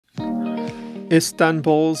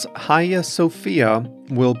Istanbul's Hagia Sophia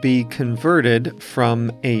will be converted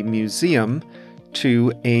from a museum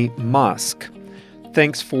to a mosque.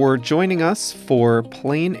 Thanks for joining us for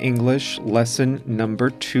Plain English lesson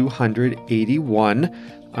number 281.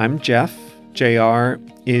 I'm Jeff. JR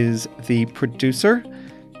is the producer,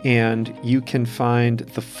 and you can find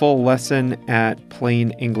the full lesson at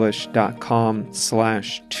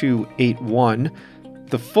plainenglish.com/281.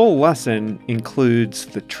 The full lesson includes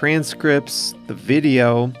the transcripts, the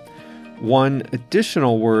video, one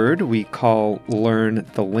additional word we call Learn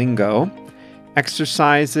the Lingo,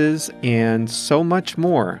 exercises, and so much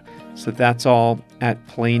more. So that's all at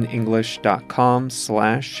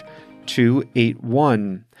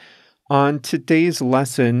plainenglish.com/281. On today's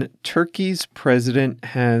lesson, Turkey's president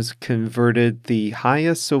has converted the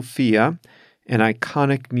Hagia Sophia, an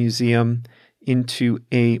iconic museum, into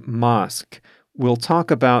a mosque. We'll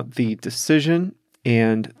talk about the decision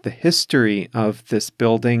and the history of this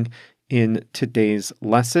building in today's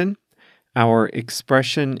lesson. Our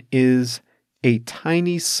expression is a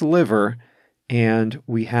tiny sliver, and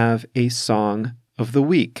we have a song of the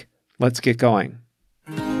week. Let's get going.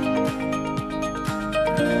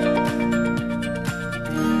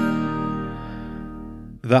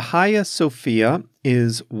 The Hagia Sophia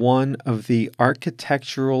is one of the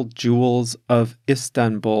architectural jewels of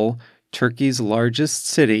Istanbul, Turkey's largest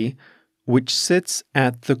city, which sits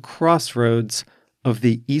at the crossroads of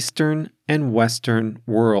the Eastern and Western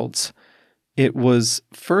worlds. It was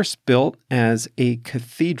first built as a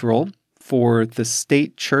cathedral for the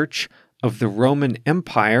state church of the Roman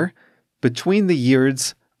Empire between the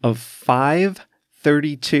years of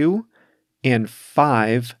 532 and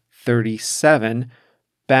 537,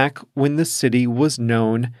 back when the city was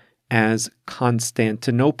known as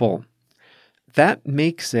Constantinople. That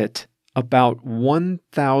makes it about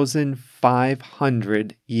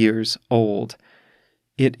 1,500 years old.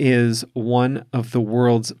 It is one of the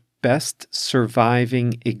world's best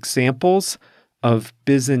surviving examples of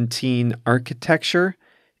Byzantine architecture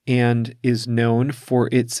and is known for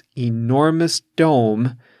its enormous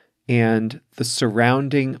dome and the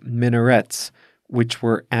surrounding minarets, which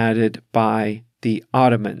were added by the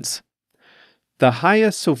Ottomans. The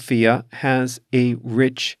Hagia Sophia has a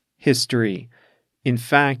rich history. In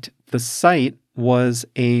fact, the site was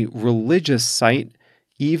a religious site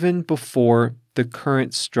even before the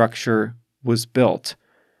current structure was built.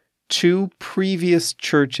 Two previous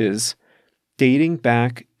churches, dating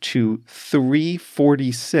back to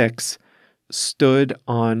 346, stood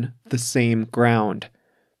on the same ground.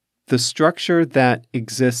 The structure that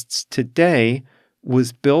exists today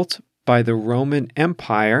was built by the Roman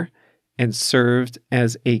Empire and served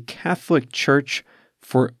as a Catholic church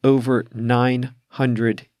for over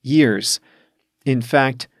 900 years. In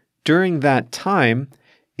fact, during that time,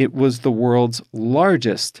 it was the world's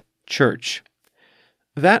largest church.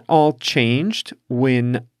 That all changed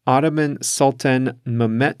when Ottoman Sultan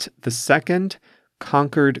Mehmet II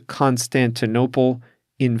conquered Constantinople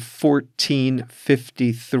in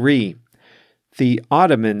 1453. The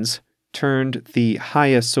Ottomans turned the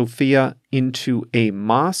Hagia Sophia into a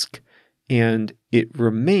mosque, and it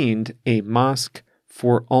remained a mosque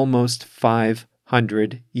for almost 500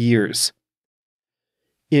 years.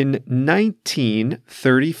 In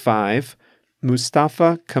 1935,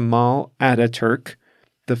 Mustafa Kemal Ataturk,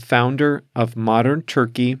 the founder of modern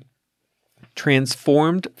Turkey,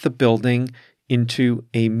 transformed the building into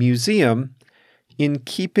a museum in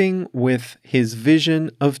keeping with his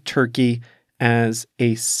vision of Turkey as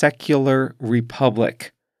a secular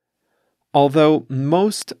republic. Although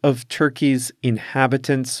most of Turkey's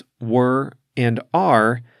inhabitants were and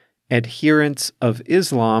are adherents of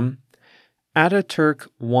Islam, Ataturk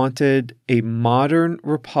wanted a modern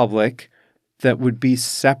republic that would be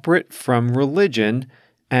separate from religion,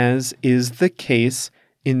 as is the case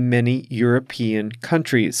in many European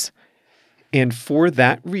countries. And for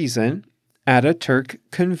that reason, Ataturk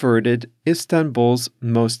converted Istanbul's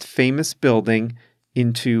most famous building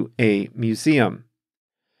into a museum.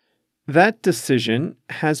 That decision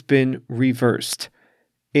has been reversed.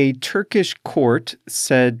 A Turkish court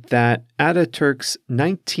said that Ataturk's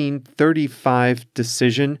 1935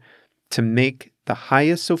 decision to make the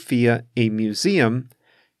Hagia Sophia a museum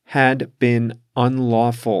had been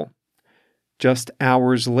unlawful. Just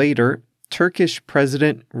hours later, Turkish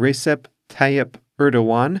President Recep Tayyip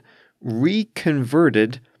Erdogan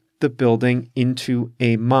reconverted the building into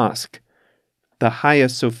a mosque. The Hagia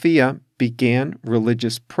Sophia began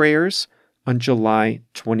religious prayers on July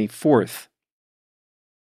 24th.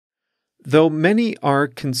 Though many are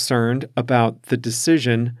concerned about the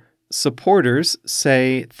decision, supporters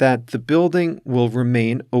say that the building will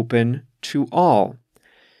remain open to all.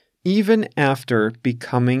 Even after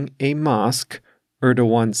becoming a mosque,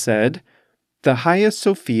 Erdogan said, the Hagia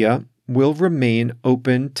Sophia will remain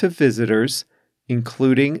open to visitors,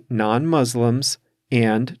 including non-Muslims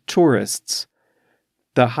and tourists.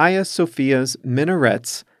 The Hagia Sophia's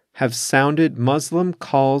minarets have sounded Muslim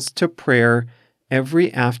calls to prayer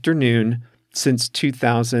every afternoon since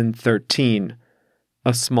 2013.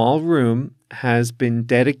 A small room has been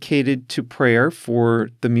dedicated to prayer for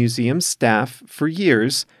the museum staff for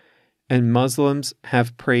years, and Muslims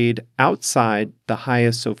have prayed outside the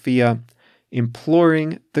Hagia Sophia,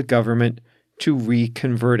 imploring the government to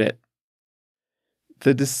reconvert it.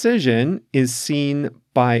 The decision is seen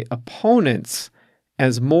by opponents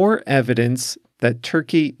as more evidence that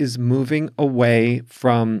Turkey is moving away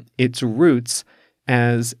from its roots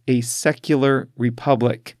as a secular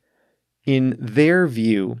republic. In their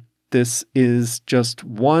view, this is just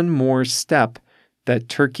one more step that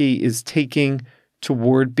Turkey is taking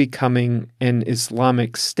toward becoming an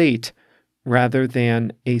Islamic state rather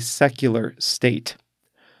than a secular state.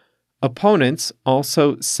 Opponents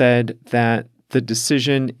also said that the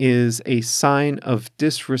decision is a sign of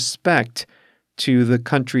disrespect to the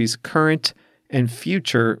country's current and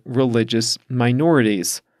future religious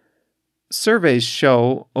minorities. Surveys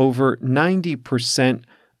show over 90%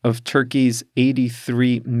 of Turkey's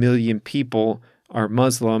 83 million people are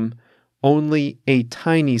Muslim. Only a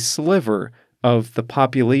tiny sliver of the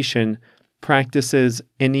population practices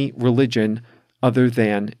any religion other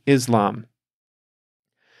than Islam.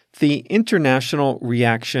 The international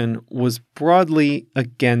reaction was broadly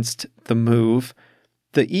against the move.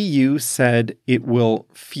 The EU said it will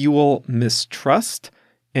fuel mistrust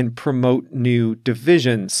and promote new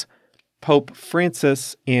divisions. Pope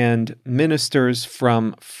Francis and ministers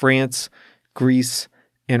from France, Greece,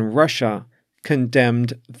 and Russia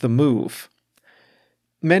condemned the move.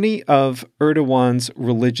 Many of Erdogan's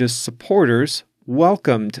religious supporters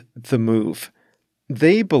welcomed the move.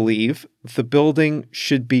 They believe the building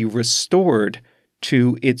should be restored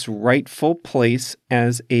to its rightful place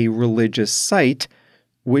as a religious site,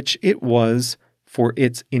 which it was for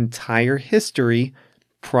its entire history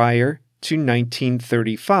prior to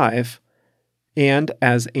 1935, and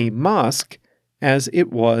as a mosque as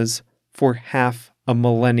it was for half a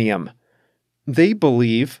millennium. They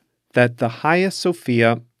believe that the Hagia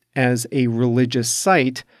Sophia as a religious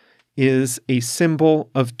site is a symbol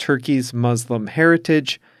of Turkey's Muslim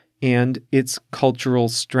heritage and its cultural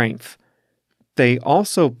strength. They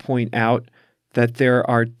also point out that there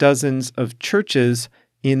are dozens of churches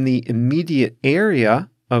in the immediate area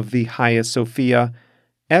of the Hagia Sophia,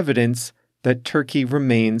 evidence that Turkey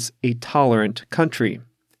remains a tolerant country.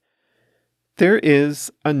 There is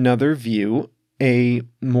another view, a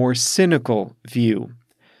more cynical view.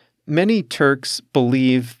 Many Turks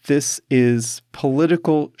believe this is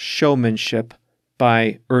political showmanship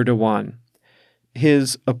by Erdogan.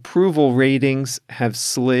 His approval ratings have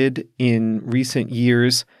slid in recent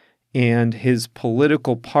years, and his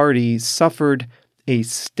political party suffered a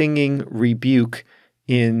stinging rebuke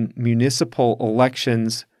in municipal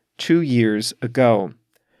elections 2 years ago.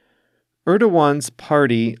 Erdogan's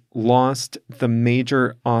party lost the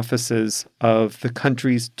major offices of the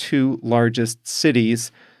country's 2 largest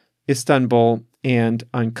cities, Istanbul and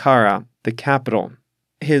Ankara, the capital.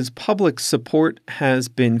 His public support has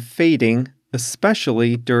been fading,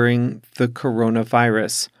 especially during the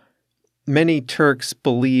coronavirus. Many Turks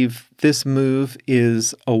believe this move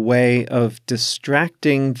is a way of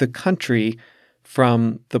distracting the country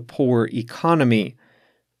from the poor economy.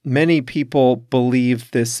 Many people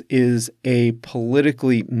believe this is a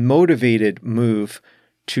politically motivated move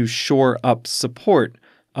to shore up support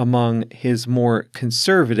among his more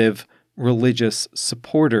conservative religious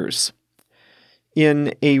supporters.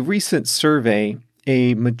 In a recent survey,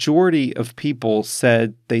 a majority of people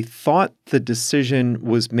said they thought the decision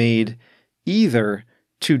was made either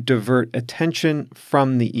to divert attention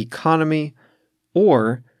from the economy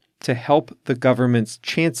or to help the government's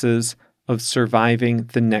chances of surviving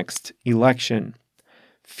the next election.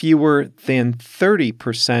 Fewer than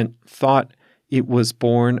 30% thought it was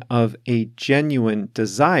born of a genuine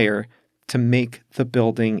desire to make the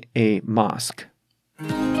building a mosque.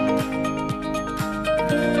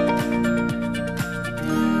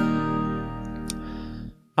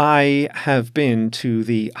 I have been to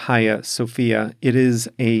the Hagia Sophia. It is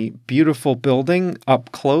a beautiful building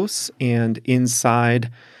up close and inside,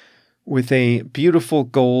 with a beautiful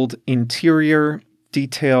gold interior,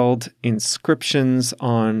 detailed inscriptions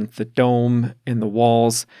on the dome and the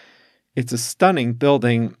walls. It's a stunning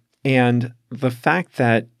building, and the fact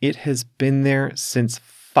that it has been there since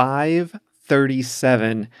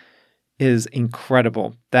 537 is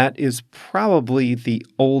incredible. That is probably the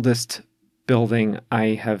oldest building I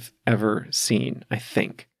have ever seen, I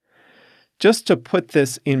think. Just to put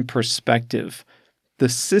this in perspective, the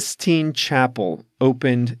Sistine Chapel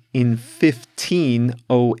opened in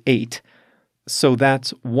 1508, so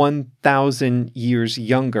that's 1,000 years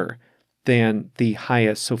younger than the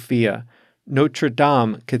Hagia Sophia. Notre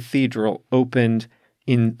Dame Cathedral opened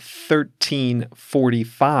in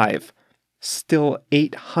 1345, still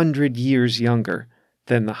 800 years younger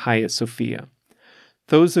than the Hagia Sophia.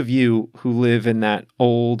 Those of you who live in that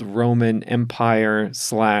old Roman Empire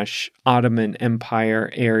 / Ottoman Empire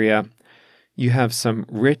area, you have some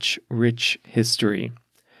rich, rich history.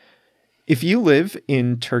 If you live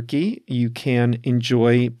in Turkey, you can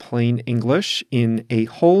enjoy plain English in a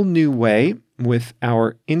whole new way with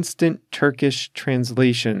our instant Turkish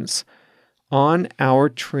translations. On our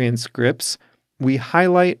transcripts, we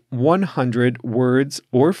highlight 100 words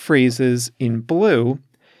or phrases in blue,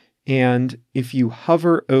 and if you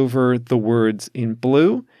hover over the words in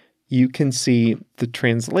blue, you can see the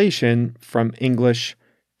translation from English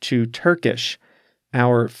to Turkish.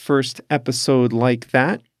 Our first episode like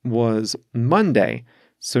that was Monday,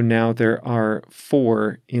 so now there are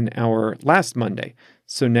 4 in our last Monday.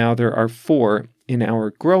 So now there are 4 in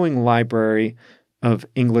our growing library of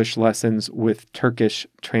English lessons with Turkish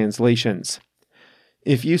translations.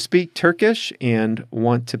 If you speak Turkish and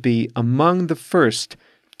want to be among the first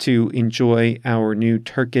to enjoy our new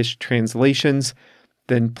Turkish translations,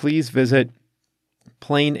 then please visit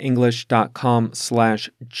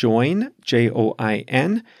plainenglish.com/join,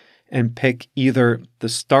 JOIN, and pick either the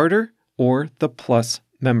starter or the plus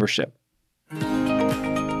membership.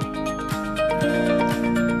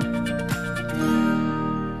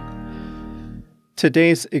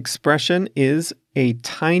 Today's expression is a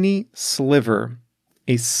tiny sliver.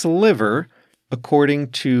 A sliver, according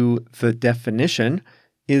to the definition,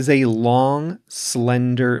 is a long,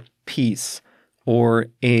 slender piece or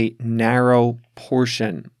a narrow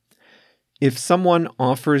portion. If someone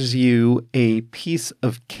offers you a piece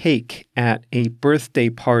of cake at a birthday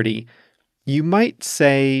party, you might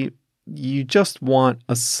say you just want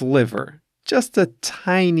a sliver, just a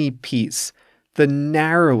tiny piece, the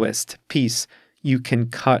narrowest piece you can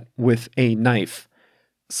cut with a knife.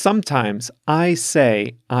 Sometimes I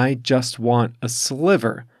say I just want a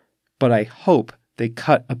sliver, but I hope they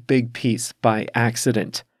cut a big piece by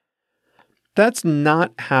accident. That's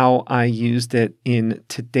not how I used it in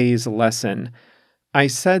today's lesson. I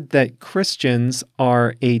said that Christians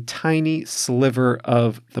are a tiny sliver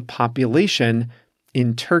of the population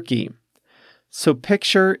in Turkey. So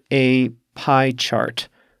picture a pie chart.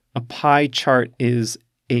 A pie chart is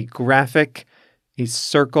a graphic, a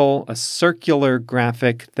circular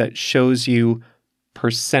graphic that shows you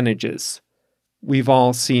percentages. We've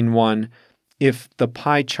all seen one. If the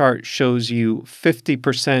pie chart shows you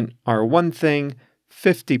 50% are one thing,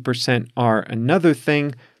 50% are another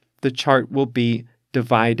thing, the chart will be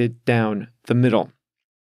divided down the middle.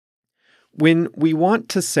 When we want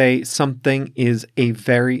to say something is a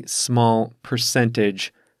very small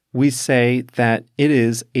percentage, we say that it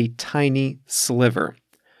is a tiny sliver.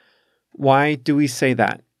 Why do we say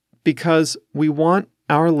that? Because we want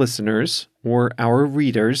our listeners or our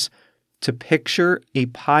readers to picture a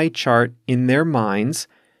pie chart in their minds,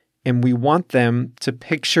 and we want them to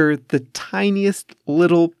picture the tiniest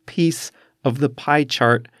little piece of the pie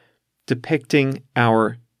chart depicting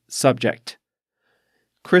our subject.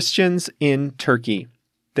 Christians in Turkey.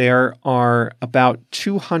 There are about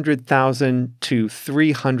 200,000 to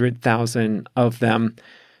 300,000 of them.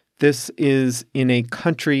 This is in a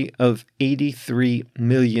country of 83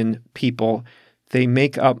 million people. They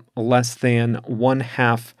make up less than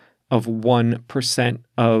 0.5%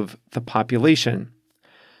 of the population.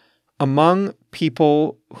 Among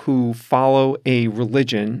people who follow a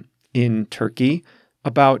religion in Turkey,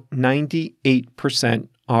 about 98%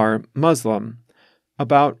 are Muslim.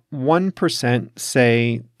 About 1%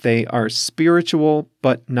 say they are spiritual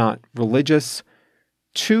but not religious.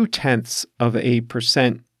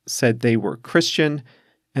 0.2% said they were Christian,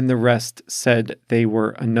 and the rest said they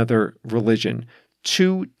were another religion.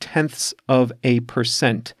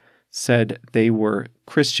 0.2% said they were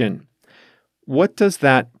Christian. What does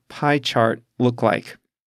that pie chart look like?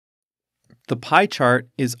 The pie chart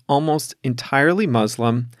is almost entirely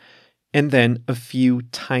Muslim, and then a few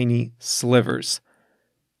tiny slivers.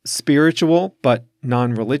 Spiritual but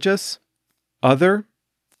non-religious, other,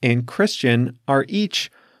 and Christian are each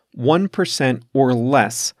 1% or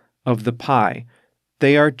less of the pie.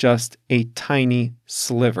 They are just a tiny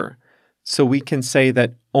sliver. So we can say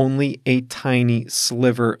that only a tiny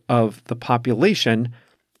sliver of the population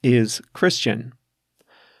is Christian.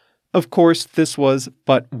 Of course, this was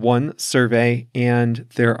but one survey, and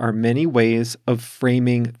there are many ways of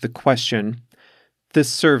framing the question. This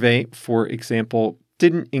survey, for example,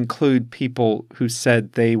 didn't include people who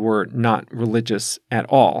said they were not religious at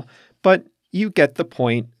all, but you get the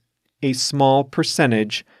point. A small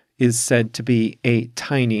percentage is said to be a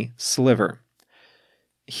tiny sliver.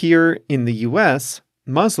 Here in the U.S.,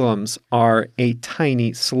 Muslims are a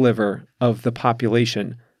tiny sliver of the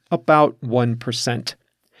population, about 1%.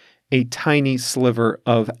 A tiny sliver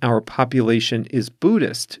of our population is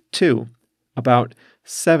Buddhist, too, about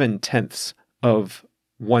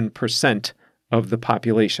 0.7% of the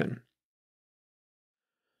population.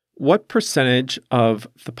 What percentage of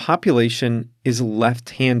the population is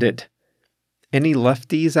left-handed? Any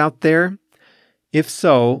lefties out there? If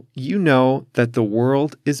so, you know that the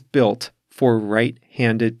world is built for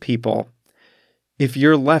right-handed people. If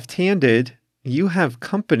you're left-handed, you have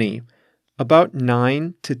company. About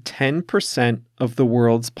 9 to 10% of the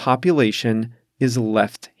world's population is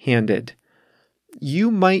left-handed. You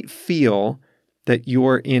might feel that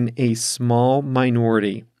you're in a small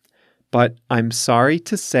minority, but I'm sorry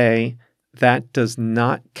to say that does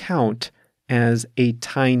not count as a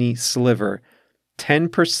tiny sliver.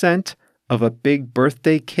 10% of a big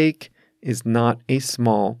birthday cake is not a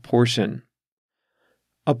small portion.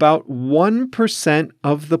 About 1%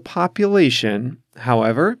 of the population,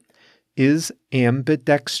 however, is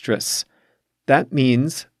ambidextrous. That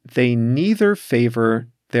means they neither favor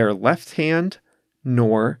their left hand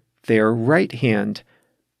nor their right hand.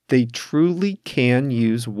 They truly can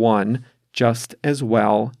use one just as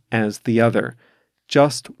well as the other.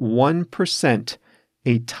 Just 1%,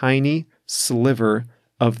 a tiny sliver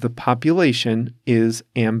of the population, is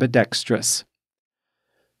ambidextrous.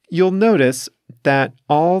 You'll notice that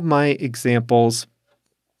all my examples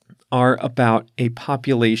are about a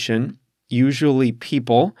population, usually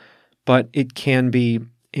people, but it can be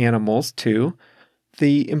animals too.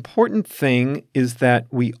 The important thing is that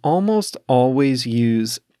we almost always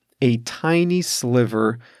use a tiny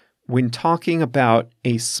sliver when talking about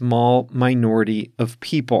a small minority of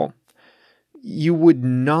people. You would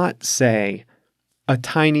not say a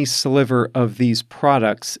tiny sliver of these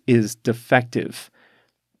products is defective.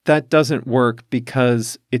 That doesn't work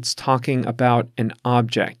because it's talking about an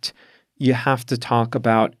object. You have to talk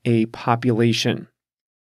about a population.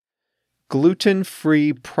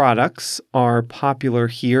 Gluten-free products are popular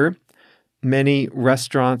here. Many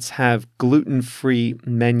restaurants have gluten-free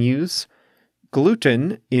menus.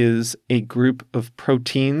 Gluten is a group of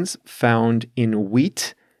proteins found in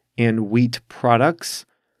wheat and wheat products.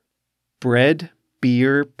 Bread,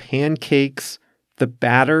 beer, pancakes, the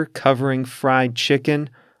batter covering fried chicken,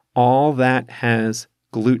 all that has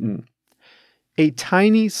gluten. A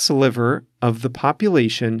tiny sliver of the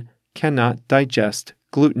population cannot digest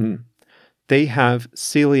gluten. They have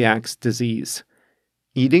celiac disease.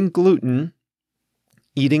 Eating gluten,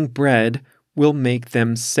 eating bread will make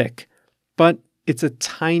them sick, but it's a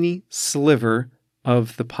tiny sliver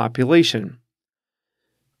of the population.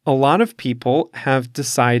 A lot of people have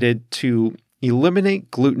decided to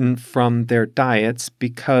eliminate gluten from their diets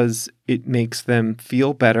because it makes them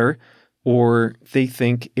feel better or they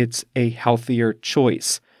think it's a healthier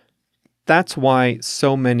choice. That's why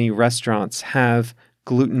so many restaurants have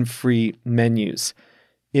gluten-free menus.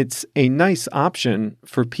 It's a nice option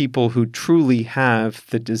for people who truly have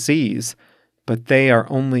the disease, but they are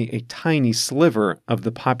only a tiny sliver of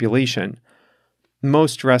the population.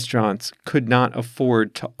 Most restaurants could not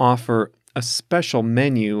afford to offer a special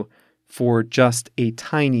menu for just a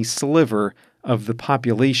tiny sliver of the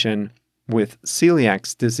population with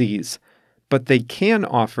celiac disease, but they can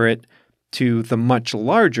offer it to the much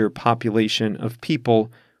larger population of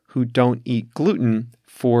people who don't eat gluten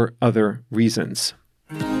for other reasons.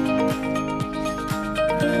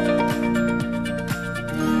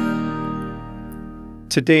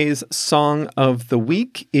 Today's song of the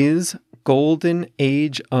week is Golden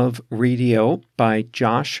Age of Radio by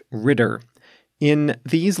Josh Ritter. In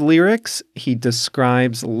these lyrics, he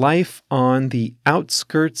describes life on the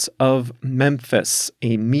outskirts of Memphis,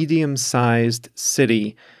 a medium-sized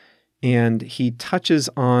city, and he touches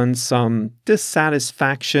on some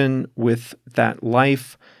dissatisfaction with that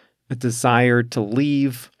life, a desire to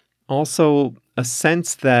leave, also a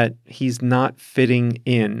sense that he's not fitting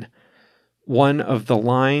in. One of the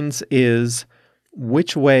lines is,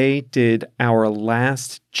 "Which way did our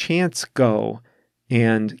last chance go?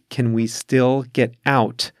 And can we still get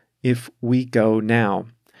out if we go now?"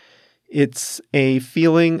 It's a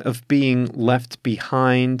feeling of being left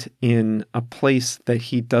behind in a place that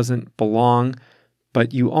he doesn't belong,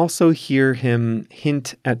 but you also hear him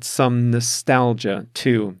hint at some nostalgia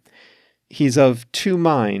too. He's of two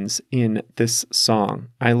minds in this song.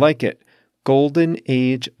 I like it. Golden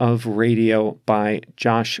Age of Radio by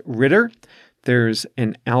Josh Ritter. There's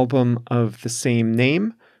an album of the same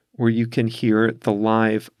name where you can hear the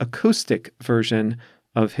live acoustic version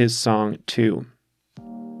of his song too.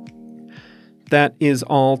 That is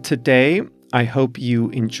all today. I hope you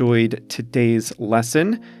enjoyed today's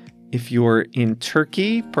lesson. If you're in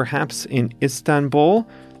Turkey, perhaps in Istanbul,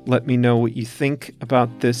 let me know what you think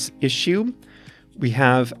about this issue. We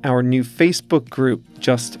have our new Facebook group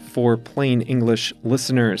just for plain English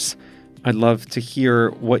listeners. I'd love to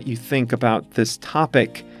hear what you think about this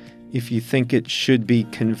topic. If you think it should be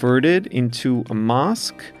converted into a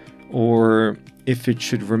mosque, or if it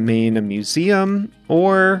should remain a museum,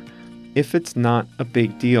 or if it's not a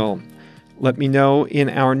big deal. Let me know in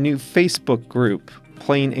our new Facebook group,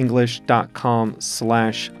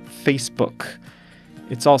 plainenglish.com/Facebook.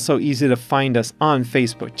 It's also easy to find us on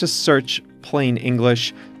Facebook. Just search Plain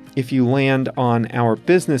English. If you land on our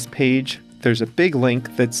business page, there's a big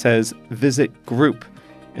link that says Visit Group,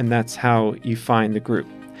 and that's how you find the group.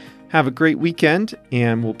 Have a great weekend,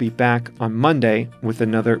 and we'll be back on Monday with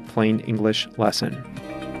another Plain English lesson.